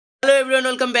Hello everyone,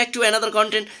 welcome back to another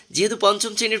content. যেহেতু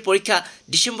পঞ্চম শ্রেণীর পরীক্ষা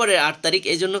ডিসেম্বরের 8 তারিখ,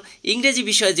 এই জন্য ইংরেজি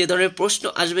বিষয়ে যে ধরনের প্রশ্ন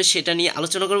আসবে সেটা নিয়ে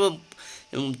আলোচনা করব।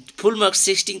 ফুল মার্কস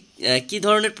 16 কী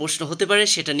ধরনের প্রশ্ন হতে পারে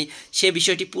সেটা নিয়ে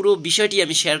পুরো বিষয়টি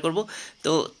আমি শেয়ার করব।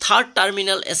 তো third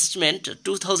terminal assessment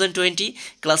 2020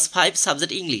 class 5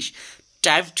 subject English,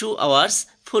 time 2 hours,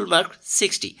 full mark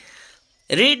 60.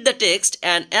 Read the text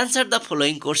and answer the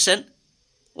following question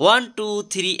 1, 2,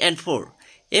 3 and 4.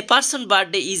 A person's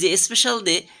birthday is a special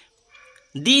day.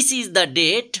 This is the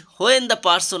date when the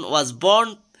person was born.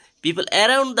 People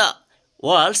around the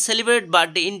world celebrate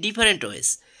birthday in different ways.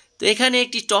 তো এখানে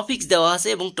একটি topics দেওয়া আছে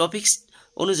এবং topics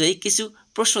অনুযায়ী কিছু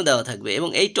প্রশ্ন দেওয়া থাকবে এবং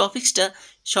এই টপিকসটা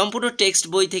সম্পূর্ণ টেক্সট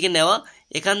বই থেকে নেওয়া।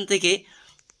 এখান থেকে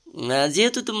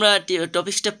যেহেতু তোমরা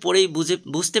টপিকসটা পড়েই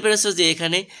বুঝতে পেরেছো যে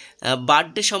এখানে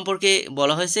বার্থডে সম্পর্কে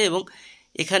বলা হয়েছে এবং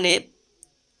এখানে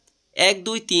 1,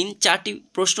 2, 3, 4টি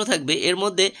প্রশ্ন থাকবে। এর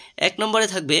মধ্যে 1 নম্বরে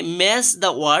থাকবে match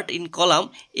the word in column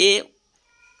A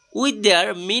with their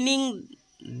meaning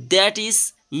that is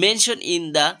mention in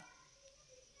the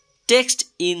text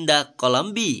in the column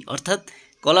B, অর্থাৎ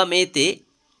কলাম এতে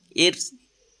এর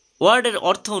ওয়ার্ডের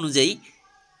অর্থ অনুযায়ী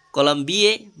কলাম বি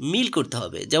এ মিল করতে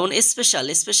হবে। যেমন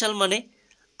স্পেশাল মানে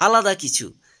আলাদা কিছু,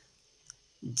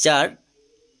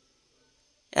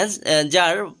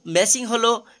 যার ম্যাচিং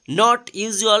হলো not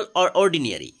usual or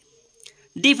ordinary.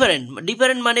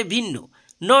 Different মানে ভিন্ন,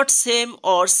 not same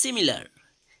or similar.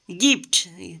 Gift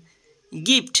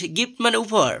মানে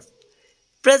উপহার।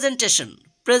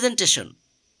 প্রেজেন্টেশন।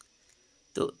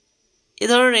 তো এ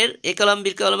ধরনের এ কলাম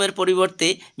বি কলামের পরিবর্তে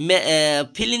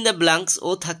ফিল ইন দ্য ব্ল্যাঙ্কস ও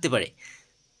থাকতে পারে।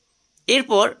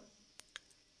 এরপর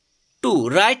 2,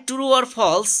 রাইট ট্রু অর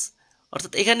ফলস,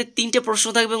 অর্থাৎ এখানে 3টে প্রশ্ন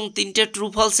থাকবে এবং 3টে ট্রু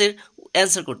ফলসের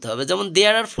অ্যান্সার করতে হবে। যেমন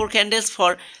দেয়ার আর 4 ক্যান্ডেলস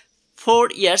ফর 4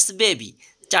 ইয়ার্স বেবি,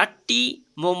 4টি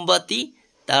মোমবাতি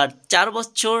তার 4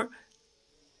 বছর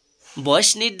বয়স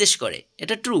নির্দেশ করে,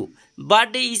 এটা true.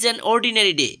 Birthday is an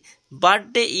ordinary day,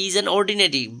 birthday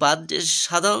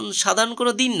সাধারণ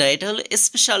কোনো দিন না, এটা হলো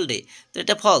স্পেশাল ডে, তো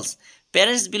এটা false.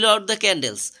 Parents blow out the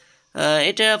candles,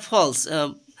 এটা ফলস।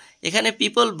 এখানে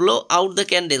people blow out the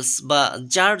candles, বা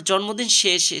যার জন্মদিন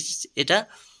সে এটা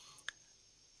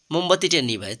মোমবাতিটা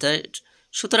নিভায়, তাই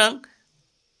সুতরাং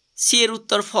সি এর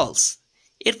উত্তর ফলস।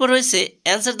 এরপর রয়েছে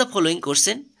অ্যান্সার দ্য ফলোয়িং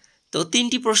কোশ্চেন। তো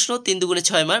 3টি প্রশ্ন, 3 দুগুণে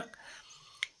 6 মার্ক।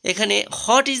 এখানে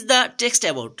what is the text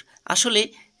about, আসলে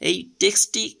এই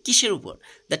টেক্সটটি কিসের উপর?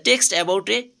 The text about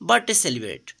a birthday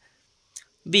celebrate.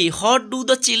 B, what do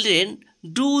the children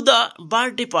do the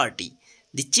birthday party?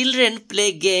 The children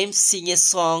play games, sing a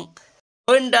song.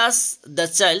 When does the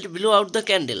child blow out the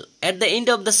candle? At the end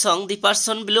of the song, the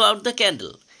person blow out the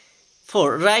candle. 4,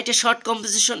 write a short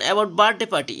composition about birthday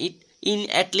party in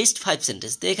at least 5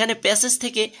 sentences. তো এখানে passage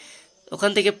থেকে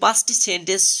ওখান থেকে 5টি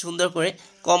sentence সুন্দর করে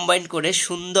combine করে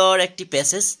সুন্দর একটি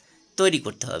প্যাসেজ তৈরি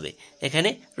করতে হবে। এখানে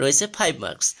রয়েছে 5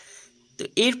 মার্কস। তো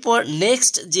এরপর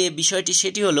নেক্সট যে বিষয়টি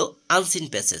সেটি হলো আনসিন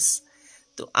প্যাসেজ।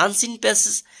 তো unseen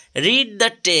passage, read the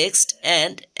text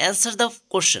and answer the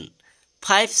question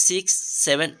 5, 6,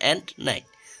 7 and 9।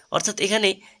 অর্থাৎ এখানে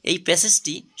এই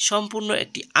প্যাসেজটি সম্পূর্ণ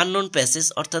একটি আননোন প্যাসেজ।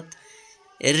 অর্থাৎ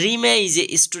Rima is a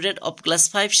student of class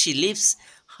 5, she lives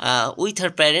with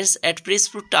her parents at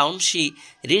প্রিসপুর town, she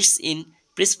reads in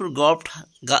প্রিসপুর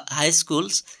government high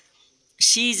schools,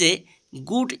 she is a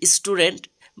good student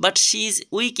but she is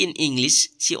weak in English,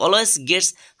 she always gets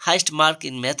highest mark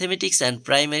in mathematics and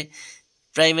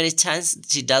primary science,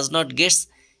 she does not get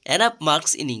enough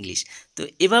marks in English। তো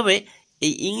এভাবে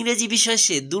এই ইংরেজি বিষয়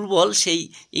সে দুর্বল, সেই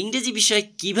ইংরেজি বিষয়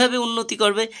কিভাবে উন্নতি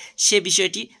করবে সে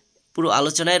বিষয়টি পুরো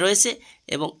আলোচনায় রয়েছে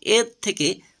এবং এর থেকে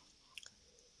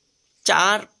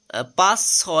 4, 5,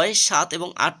 6, 7 এবং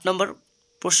 8 নম্বর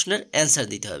প্রশ্নের অ্যান্সার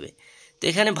দিতে হবে। তো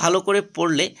এখানে ভালো করে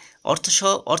পড়লে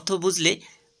অর্থ বুঝলে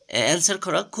অ্যান্সার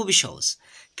করা খুবই সহজ।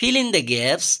 Fill in the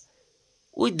gaps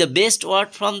with the best word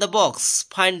from the box,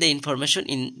 find the information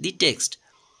in the text.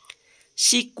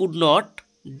 She could not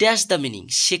dash the meaning,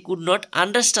 say could not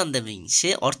understand the meaning, সে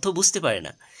অর্থ বুঝতে পারে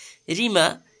না। Rima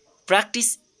practice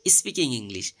speaking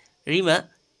English, Rima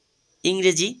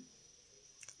ইংরেজি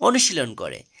অনুশীলন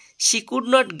করে। She could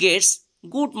not Gates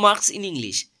good marks in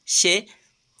English, সে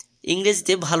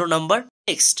ইংরেজিতে ভালো number.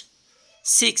 Next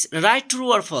 6, right true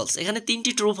or false, এখানে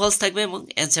 3টি ট্রু ফলস থাকবে এবং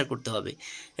অ্যান্সার করতে হবে।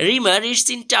 Rima reads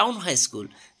in town high school,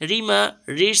 Rima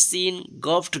reads in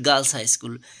government girls high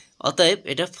school, অতএব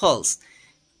এটা false.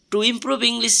 To improve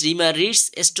English, Rima reads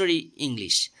story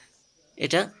English,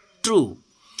 এটা true.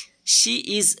 She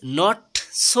is not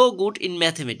so good in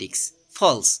mathematics,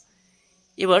 false.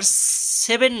 এবার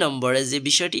 7 নম্বরে যে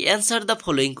বিষয়টি অ্যান্সার দ্য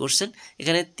ফলোয়িং কোশ্চেন,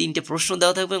 এখানে 3টে প্রশ্ন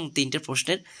দেওয়া থাকবে এবং 3টে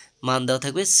প্রশ্নের মান দেওয়া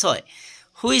থাকবে 6।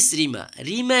 Who is Rima?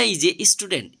 Rima is a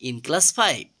student in class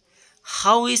 5.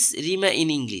 How is Rima in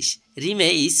English? Rima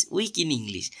is weak in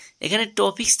English. এখানে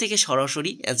টপিক্স থেকে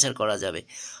সরাসরি অ্যান্সার করা যাবে।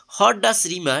 What does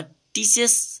Rima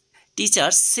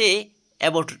teachers say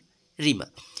about Rima?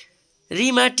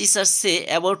 Rima teachers say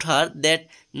about her that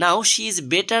now she is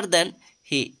better than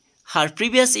her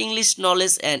previous English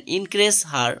knowledge and increase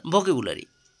her vocabulary.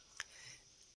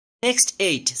 Next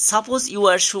 8. Suppose you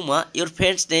are Shuma, your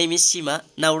friend's name is Shima.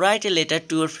 Now write a letter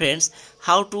to your friends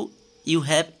how to you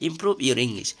have improved your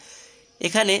English.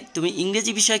 এখানে তুমি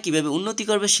ইংরেজি বিষয়ে কিভাবে উন্নতি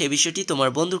করবে সে বিষয়টি তোমার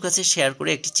বন্ধুর কাছে শেয়ার করে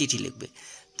একটি চিঠি লিখবে।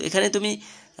 তো এখানে তুমি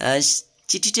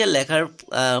চিঠিটা লেখার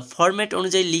ফরম্যাট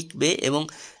অনুযায়ী লিখবে এবং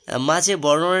মাঝে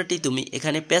বর্ণনাটি তুমি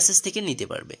এখানে প্যাসেজ থেকে নিতে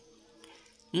পারবে।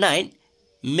 9.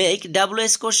 Make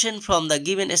WS question from the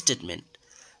given statement.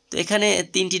 তো এখানে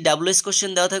 3টি WS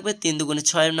কোশ্চেন দেওয়া থাকবে। 3 দুগুণে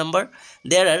 6 number.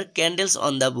 There are candles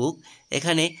on the book.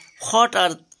 এখানে what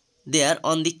are there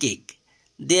on the cake?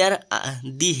 There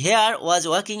the hare was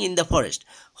walking in the forest.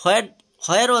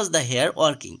 Where was the hare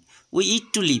walking? We eat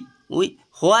to live.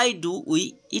 Why do we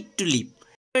eat to live?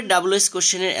 WS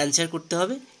কোশ্চেনের answer করতে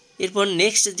হবে। এরপর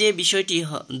next যে বিষয়টি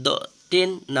 10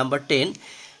 number 10,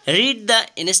 read the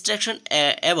instruction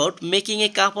about making a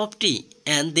cup of tea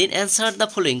and then answer the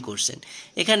following question.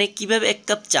 এখানে কিভাবে এক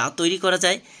cup চা তৈরি করা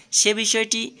যায় সে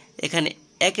বিষয়টি এখানে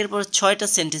একের পর 6টা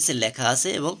সেন্টেন্সে লেখা আছে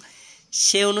এবং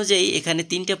সে অনুযায়ী এখানে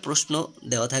 3টা প্রশ্ন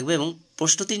দেওয়া থাকবে এবং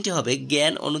প্রশ্ন 3টি হবে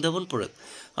জ্ঞান, অনুধাবন, প্রয়োগ।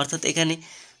 অর্থাৎ এখানে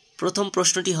প্রথম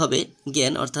প্রশ্নটি হবে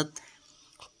জ্ঞান, অর্থাৎ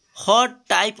what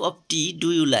type of tea do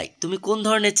you like? তুমি কোন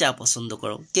ধরনের চা পছন্দ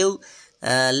করো? কেউ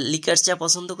লিকার চা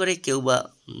পছন্দ করে, কেউ বা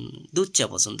দুধ চা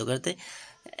পছন্দ করে।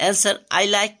 Answer, I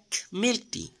like milk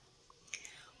tea.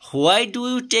 Why do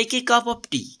you take a cup of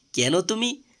টি? কেন তুমি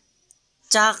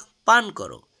চা পান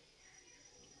করো?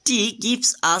 টি gives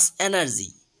us energy.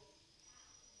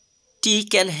 T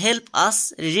can help us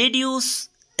reduce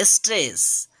stress.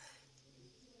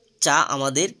 চা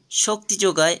আমাদের শক্তি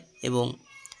যোগায় এবং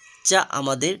চা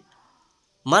আমাদের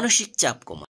মানসিক চাপ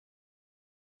কমায়।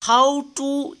 How to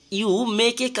you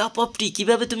make a cup of টি?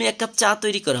 কীভাবে তুমি এক কাপ চা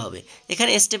তৈরি করা হবে?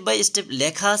 এখানে স্টেপ বাই স্টেপ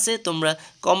লেখা আছে, তোমরা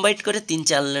কম্বাইন করে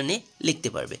 3-4 লাইনে লিখতে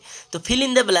পারবে। তো fill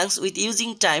in the blanks with using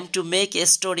time to make a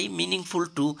story meaningful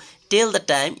to tell the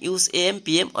time, use AM,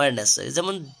 PM or necessary.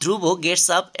 যেমন ধ্রুব gets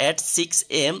up at 6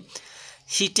 AM,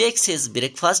 he takes his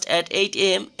breakfast at 8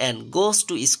 AM and goes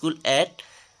to school at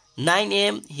 9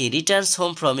 AM. He returns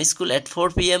home from school at 4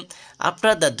 PM.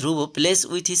 After the Dhruv plays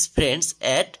with his friends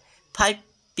at 5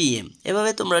 PM.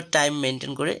 এভাবে তোমরা time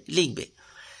maintain করে লিখবে।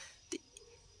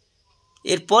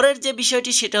 এর পরের যে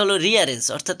বিষয়টি সেটা হলো রিয়ারেঞ্জ,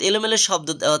 অর্থাৎ এলোমেলো শব্দ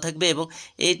দেওয়া থাকবে এবং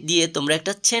এই দিয়ে তোমরা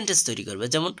একটা সেন্টেন্স তৈরি করবে।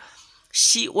 যেমন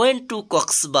she went to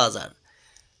Cox's Bazar,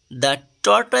 the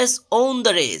tortoise won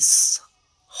the race,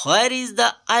 where is the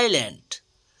island.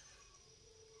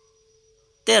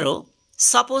 13.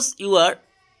 Suppose you R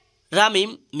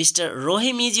Ramim, Mr.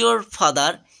 Rohim is your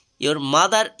father, your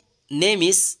mother name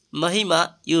is Mahima,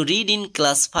 you read in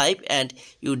class 5 and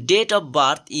your date of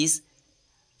birth is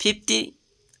 50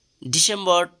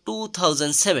 December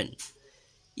 2007.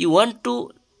 You want to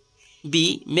be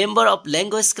member of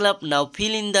language club. Now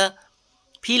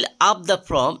fill up the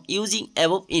form using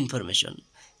above information.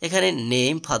 এখানে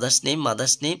name, father's name,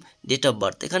 mother's name, date of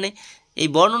birth, এখানে এই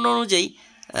বর্ণনা অনুযায়ী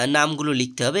নামগুলো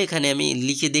লিখতে হবে। এখানে আমি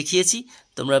লিখে দেখিয়েছি,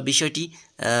 তোমরা বিষয়টি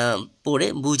পড়ে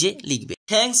বুঝে লিখবে।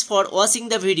 Thanks for watching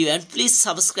the video and please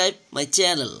subscribe my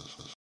channel.